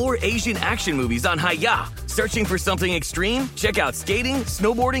 Explore Asian action movies on Hi-YAH. Searching for something extreme? Check out skating,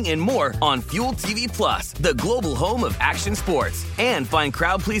 snowboarding, and more on Fuel TV Plus, the global home of action sports. And find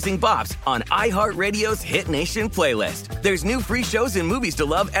crowd-pleasing bops on iHeartRadio's Hit Nation playlist. There's new free shows and movies to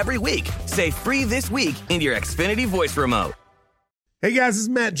love every week. Say free this week in your Xfinity voice remote. Hey guys, this is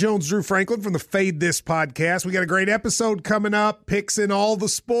Matt Jones, Drew Franklin from the Fade This podcast. We got a great episode coming up, picks in all the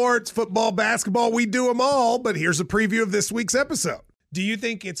sports, football, basketball, we do them all, but here's a preview of this week's episode. Do you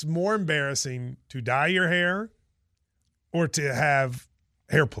think it's more embarrassing to dye your hair or to have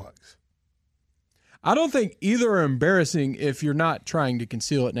hair plugs? I don't think either are embarrassing if you're not trying to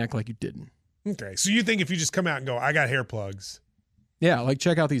conceal it and act like you didn't. Okay, so you think if you just come out and go, I got hair plugs. Yeah, like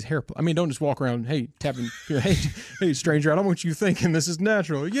check out these hair plugs. I mean, don't just walk around, hey, tapping, hey, stranger, I don't want you thinking this is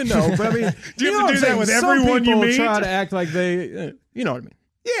natural. But I mean, do you have to do that with everyone you meet? Try to act like they, you know what I mean?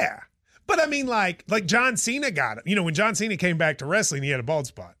 Yeah. But I mean, like John Cena got it. You know, when John Cena came back to wrestling, he had a bald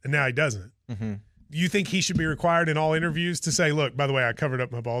spot, and now he doesn't. Mm-hmm. You think he should be required in all interviews to say, look, by the way, I covered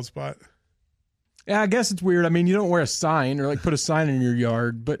up my bald spot? Yeah, I guess it's weird. I mean, you don't wear a sign or like put a sign in your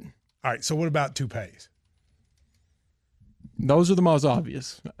yard, but. All right, so what about toupees? Those are the most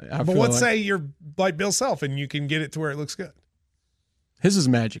obvious. But let's say you're like Bill Self and you can get it to where it looks good. His is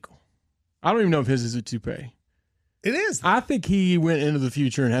magical. I don't even know if his is a toupee. It is. I think he went into the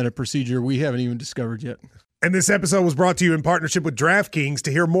future and had a procedure we haven't even discovered yet. And this episode was brought to you in partnership with DraftKings.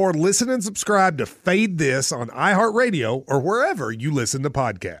 To hear more, listen and subscribe to Fade This on iHeartRadio or wherever you listen to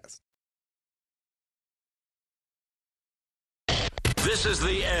podcasts. This is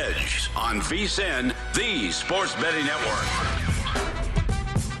The Edge on VSiN, the Sports Betting Network.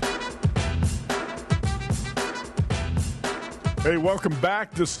 Hey, welcome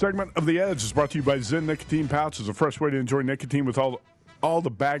back. This segment of The Edge is brought to you by Zyn Nicotine Pouches, a fresh way to enjoy nicotine with all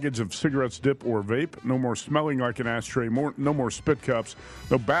the baggage of cigarettes, dip, or vape. No more smelling like an ashtray. No more spit cups.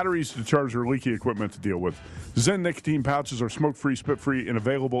 No batteries to charge or leaky equipment to deal with. Zyn Nicotine Pouches are smoke-free, spit-free, and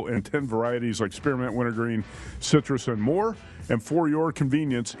available in 10 varieties like spearmint, wintergreen, citrus, and more. And for your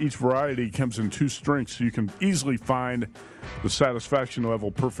convenience, each variety comes in 2 strengths, so you can easily find the satisfaction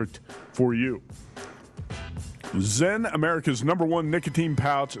level perfect for you. Zyn, America's #1 nicotine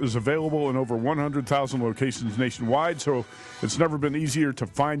pouch, is available in over 100,000 locations nationwide, so it's never been easier to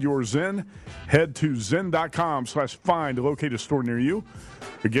find your Zyn. Head to zyn.com/find to locate a store near you.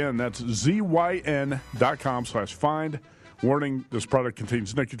 Again, that's zyn.com/find. Warning, this product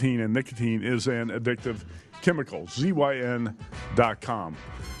contains nicotine, and nicotine is an addictive chemical. zyn.com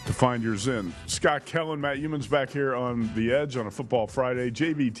to find your Zyn. Scott Kellen, Matt Youmans back here on The Edge on a Football Friday.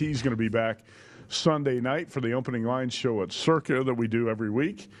 JVT is going to be back Sunday night for the opening line show at Circa that we do every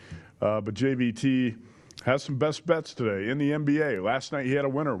week. But JVT has some best bets today in the NBA. Last night he had a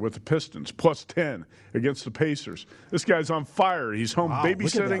winner with the Pistons, +10 against the Pacers. This guy's on fire. He's home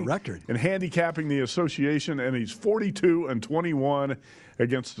babysitting and handicapping the association, and he's 42-21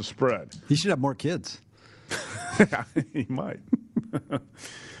 against the spread. He should have more kids. He might.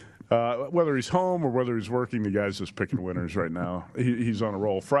 Whether he's home or whether he's working, the guy's just picking winners right now. He's on a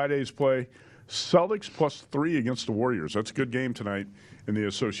roll. Friday's play, Celtics +3 against the Warriors. That's a good game tonight in the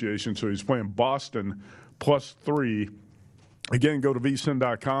association. So he's playing Boston +3. Again, go to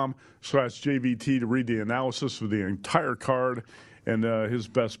vsin.com/JVT to read the analysis of the entire card and his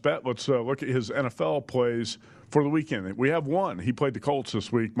best bet. Let's look at his NFL plays for the weekend. We have one. He played the Colts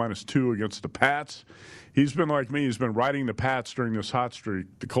this week, -2 against the Pats. He's been like me. He's been riding the Pats during this hot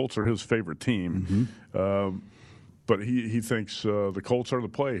streak. The Colts are his favorite team. But he thinks the Colts are the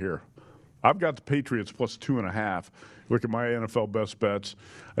play here. I've got the Patriots +2.5. Look at my NFL best bets.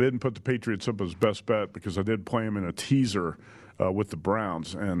 I didn't put the Patriots up as best bet because I did play them in a teaser with the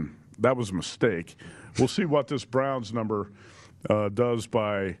Browns, and that was a mistake. We'll see what this Browns number does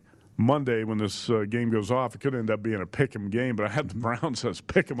by Monday when this game goes off. It could end up being a pick'em game, but I had the Browns as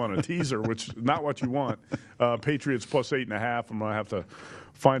pick'em on a teaser, which is not what you want. Patriots +8.5. I'm going to have to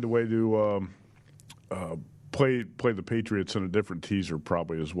find a way to play the Patriots in a different teaser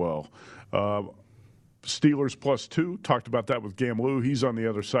probably as well. Steelers +2. Talked about that with Gamlou. He's on the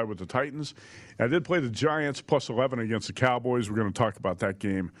other side with the Titans. And I did play the Giants +11 against the Cowboys. We're going to talk about that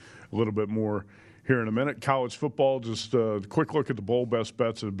game a little bit more here in a minute. College football, just a quick look at the bowl best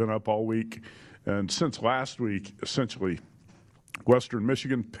bets that have been up all week. And since last week, essentially, Western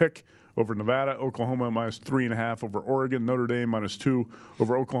Michigan pick over Nevada, Oklahoma -3.5 over Oregon, Notre Dame -2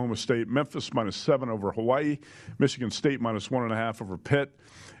 over Oklahoma State, Memphis -7 over Hawaii, Michigan State -1.5 over Pitt,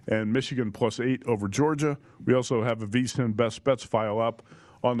 and Michigan +8 over Georgia. We also have a VSiN Best Bets file up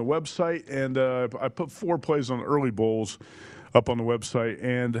on the website, and I put 4 plays on early bowls up on the website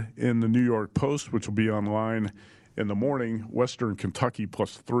and in the New York Post, which will be online in the morning. Western Kentucky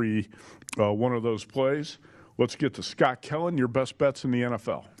 +3, one of those plays. Let's get to Scott Kellen, your best bets in the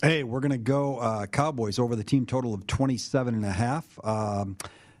NFL. Hey, we're going to go Cowboys over the team total of 27.5.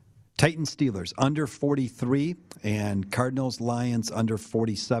 Titans Steelers under 43, and Cardinals Lions under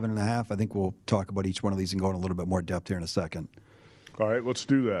 47.5. I think we'll talk about each one of these and go in a little bit more depth here in a second. All right, let's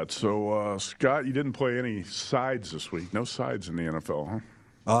do that. So, Scott, you didn't play any sides this week. No sides in the NFL, huh?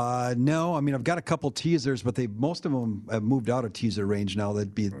 No, I mean, I've got a couple teasers, but most of them have moved out of teaser range now.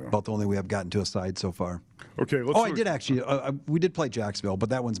 That'd be about the only way I've gotten to a side so far. Okay, I did actually. We did play Jacksonville, but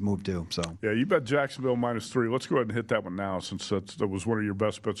that one's moved too. So yeah, you bet Jacksonville -3. Let's go ahead and hit that one now, since that was one of your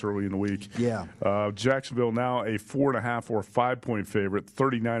best bets early in the week. Yeah. Jacksonville now a 4.5 or 5-point favorite,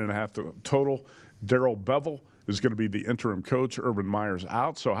 39.5 total. Darrell Bevell is going to be the interim coach. Urban Meyer's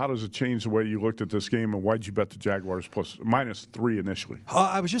out. So how does it change the way you looked at this game, and why'd you bet the Jaguars -3 initially?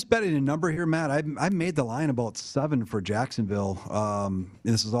 I was just betting a number here, Matt. I made the line about 7 for Jacksonville.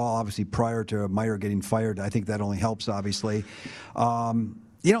 This is all obviously prior to Meyer getting fired. I think that only helps, obviously.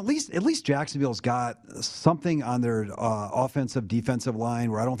 At least Jacksonville's got something on their offensive, defensive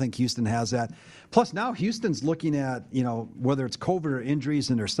line where I don't think Houston has that. Plus, now Houston's looking at, whether it's COVID or injuries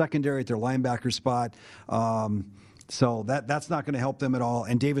in their secondary at their linebacker spot. So that's not going to help them at all.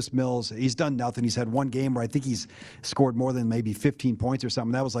 And Davis Mills, he's done nothing. He's had one game where I think he's scored more than maybe 15 points or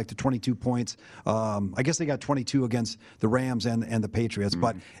something. That was like the 22 points. I guess they got 22 against the Rams and the Patriots.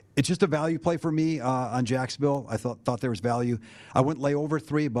 But it's just a value play for me on Jacksonville. I thought there was value. I wouldn't lay over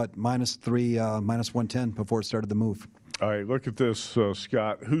 3, but -3, -110 before it started the move. All right, look at this,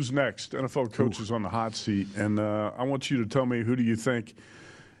 Scott. Who's next? NFL coaches on the hot seat. And I want you to tell me, who do you think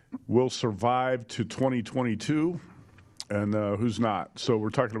will survive to 2022 and who's not? So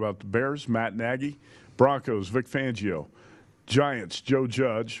we're talking about the Bears, Matt Nagy, Broncos, Vic Fangio, Giants, Joe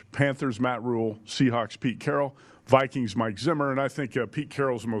Judge, Panthers, Matt Rule, Seahawks, Pete Carroll, Vikings, Mike Zimmer, and I think Pete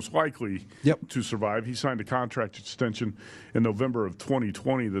Carroll's most likely to survive. He signed a contract extension in November of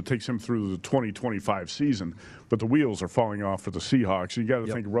 2020 that takes him through the 2025 season, but the wheels are falling off for the Seahawks. You got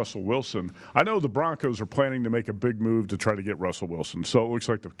to think Russell Wilson. I know the Broncos are planning to make a big move to try to get Russell Wilson, so it looks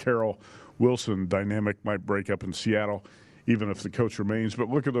like the Carroll-Wilson dynamic might break up in Seattle, even if the coach remains. But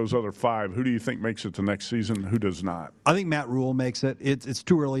look at those other 5. Who do you think makes it to next season? Who does not? I think Matt Rule makes it. It's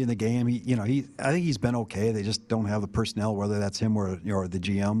too early in the game. I think he's been okay. They just don't have the personnel, whether that's him or the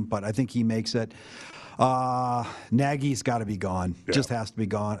GM. But I think he makes it. Nagy's got to be gone. Just has to be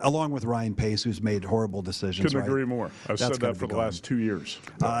gone, along with Ryan Pace, who's made horrible decisions. Couldn't agree more. I've said that for the last 2 years.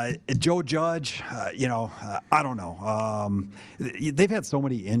 Joe Judge, I don't know. They've had so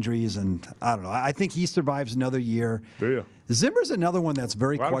many injuries, and I don't know. I think he survives another year. Yeah. Zimmer's another one that's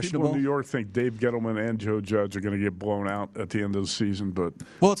very questionable. A lot of people in New York think Dave Gettleman and Joe Judge are going to get blown out at the end of the season.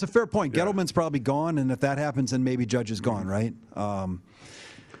 Well, it's a fair point. Gettleman's probably gone, and if that happens, then maybe Judge is gone, right?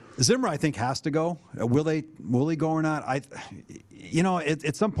 Zimmer, I think, has to go. Will he go or not?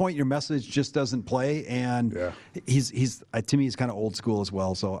 At some point your message just doesn't play, and he's to me he's kind of old school as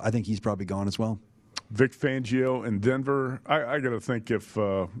well. So I think he's probably gone as well. Vic Fangio in Denver. I got to think if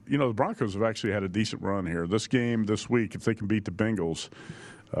the Broncos have actually had a decent run here. This game this week, if they can beat the Bengals,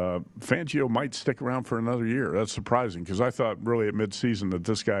 Fangio might stick around for another year. That's surprising because I thought really at midseason that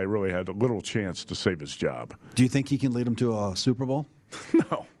this guy really had a little chance to save his job. Do you think he can lead him to a Super Bowl?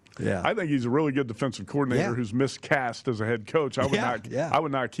 No. Yeah. I think he's a really good defensive coordinator who's miscast as a head coach. I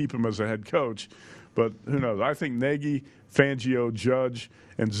would not keep him as a head coach, but who knows? I think Nagy, Fangio, Judge,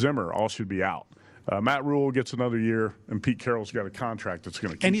 and Zimmer all should be out. Matt Rule gets another year, and Pete Carroll's got a contract that's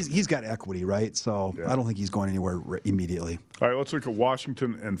going to keep him. And he's got equity, right? So I don't think he's going anywhere immediately. All right, let's look at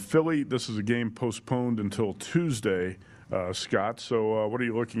Washington and Philly. This is a game postponed until Tuesday, Scott. So what are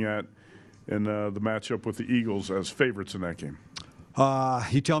you looking at in the matchup with the Eagles as favorites in that game?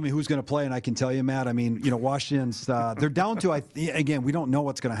 You tell me who's going to play, and I can tell you, Matt. I mean, Washington's they're down to again, we don't know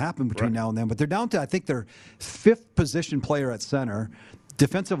what's going to happen between now and then, but they're down to I think their 5th position player at center.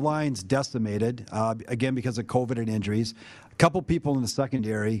 Defensive line's decimated again because of COVID and injuries. A couple people in the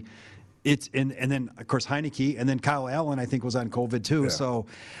secondary. And then of course Heineke, and then Kyle Allen I think was on COVID too. Yeah. So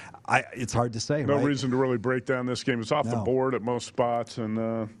it's hard to say. No right? reason to really break down this game. It's off the board at most spots,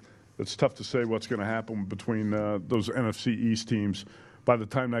 and it's tough to say what's going to happen between those NFC East teams by the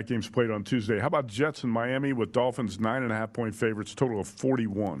time that game's played on Tuesday. How about Jets in Miami with Dolphins 9.5-point favorites, total of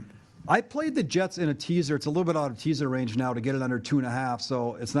 41? I played the Jets in a teaser. It's a little bit out of teaser range now to get it under 2.5,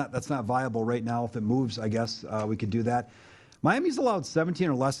 so that's not viable right now. If it moves, I guess we could do that. Miami's allowed 17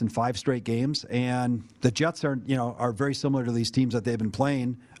 or less in 5 straight games, and the Jets are very similar to these teams that they've been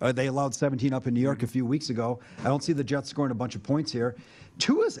playing. They allowed 17 up in New York a few weeks ago. I don't see the Jets scoring a bunch of points here.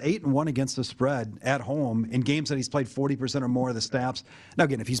 Tua's 8-1 against the spread at home in games that he's played 40% or more of the snaps. Now,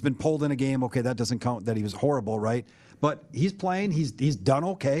 again, if he's been pulled in a game, okay, that doesn't count that he was horrible, right? But he's playing. He's done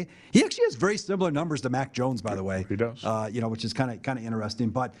okay. He actually has very similar numbers to Mac Jones, by the way. He does. Which is kind of interesting.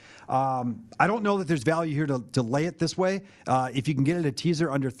 But I don't know that there's value here to lay it this way. If you can get it a teaser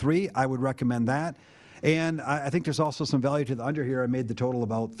under 3, I would recommend that. And I think there's also some value to the under here. I made the total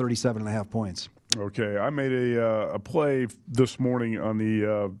about 37.5 points. Okay, I made a play this morning on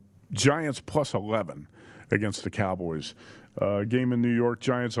the Giants plus 11 against the Cowboys. Game in New York,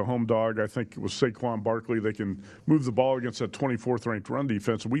 Giants a home dog. I think it was Saquon Barkley. They can move the ball against that 24th ranked run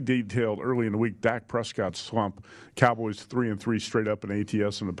defense. We detailed early in the week Dak Prescott's slump. Cowboys 3-3 straight up in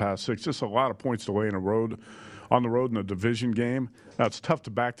ATS in the past 6. Just a lot of points to lay on the road in a division game. Now, it's tough to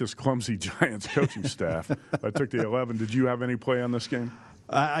back this clumsy Giants coaching staff. I took the 11. Did you have any play on this game?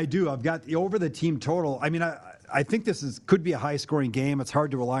 I do. I've got over the team total. I mean, I think this could be a high-scoring game. It's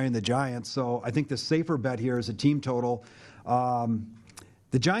hard to rely on the Giants, so I think the safer bet here is a team total.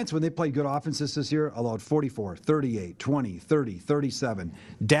 The Giants, when they played good offenses this year, allowed 44, 38, 20, 30, 37.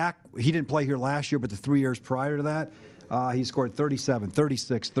 Dak, he didn't play here last year, but the 3 years prior to that, he scored 37,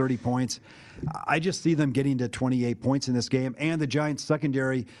 36, 30 points. I just see them getting to 28 points in this game. And the Giants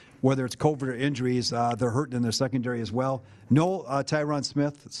secondary, whether it's COVID or injuries, they're hurting in their secondary as well. No Tyron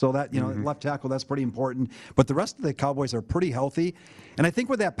Smith, so that, left tackle, that's pretty important. But the rest of the Cowboys are pretty healthy. And I think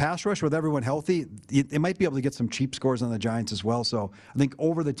with that pass rush, with everyone healthy, they might be able to get some cheap scores on the Giants as well. So I think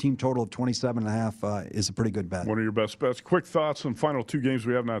over the team total of 27.5 is a pretty good bet. One of your best bets. Quick thoughts on final two games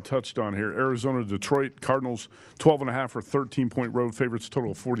we have not touched on here. Arizona, Detroit, Cardinals, 12.5 or 13-point road favorites,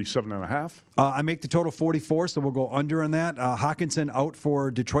 total of 47.5. I make the total 44, so we'll go under on that. Hawkinson out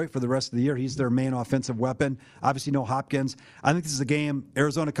for Detroit for the rest of the year. He's their main offensive weapon. Obviously, no Hopkins. I think this is a game.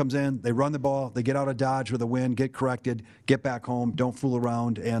 Arizona comes in, they run the ball, they get out of Dodge with a win, get corrected, get back home, don't fool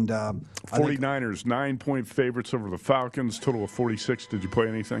around. And 49ers, 9-point favorites over the Falcons, total of 46. Did you play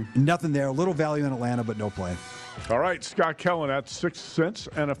anything? Nothing there. A little value in Atlanta, but no play. All right, Scott Kellen at 6 Cents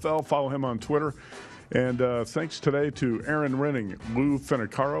NFL. Follow him on Twitter. And thanks today to Aaron Renning, Lou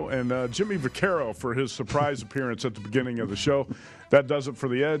Finicaro, and Jimmy Vaccaro for his surprise appearance at the beginning of the show. That does it for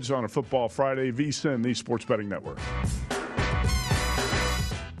The Edge on a Football Friday. VSiN, the Sports Betting Network.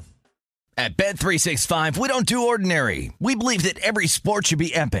 At Bet365, we don't do ordinary. We believe that every sport should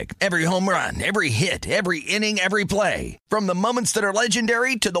be epic. Every home run, every hit, every inning, every play. From the moments that are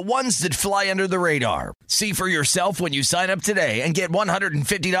legendary to the ones that fly under the radar. See for yourself when you sign up today and get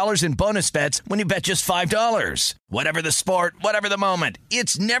 $150 in bonus bets when you bet just $5. Whatever the sport, whatever the moment,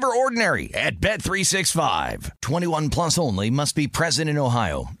 it's never ordinary at Bet365. 21 plus only. Must be present in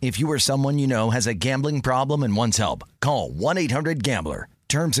Ohio. If you or someone you know has a gambling problem and wants help, call 1-800-GAMBLER.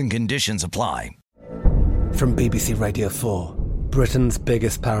 Terms and conditions apply. From BBC Radio 4, Britain's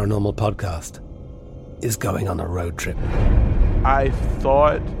biggest paranormal podcast is going on a road trip. I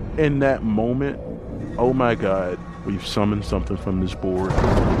thought in that moment, oh my God, we've summoned something from this board.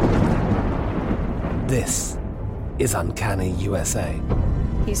 This is Uncanny USA.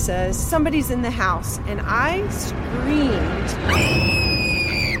 He says, somebody's in the house, and I screamed.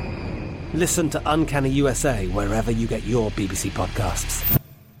 Listen to Uncanny USA wherever you get your BBC podcasts,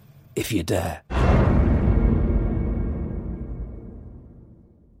 if you dare.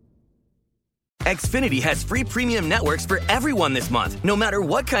 Xfinity has free premium networks for everyone this month, no matter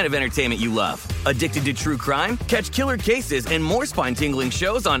what kind of entertainment you love. Addicted to true crime? Catch killer cases and more spine-tingling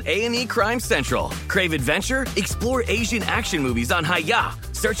shows on A&E Crime Central. Crave adventure? Explore Asian action movies on Hi-YAH.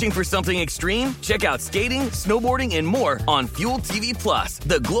 Searching for something extreme? Check out skating, snowboarding, and more on Fuel TV Plus,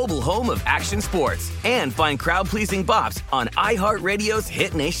 the global home of action sports. And find crowd-pleasing bops on iHeartRadio's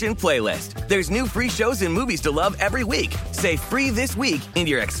Hit Nation playlist. There's new free shows and movies to love every week. Say free this week in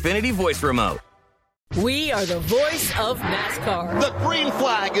your Xfinity voice remote. We are the voice of NASCAR. The green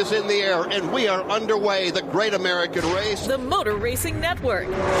flag is in the air, and we are underway. The Great American Race. The Motor Racing Network.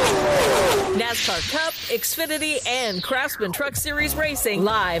 NASCAR Cup, Xfinity, and Craftsman Truck Series Racing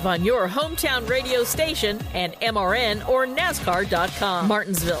live on your hometown radio station and MRN or NASCAR.com.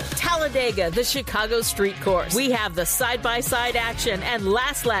 Martinsville, Talladega, the Chicago Street Course. We have the side-by-side action and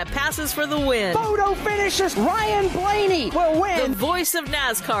last lap passes for the win. Photo finishes. Ryan Blaney will win. The voice of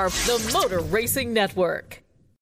NASCAR, the Motor Racing Network.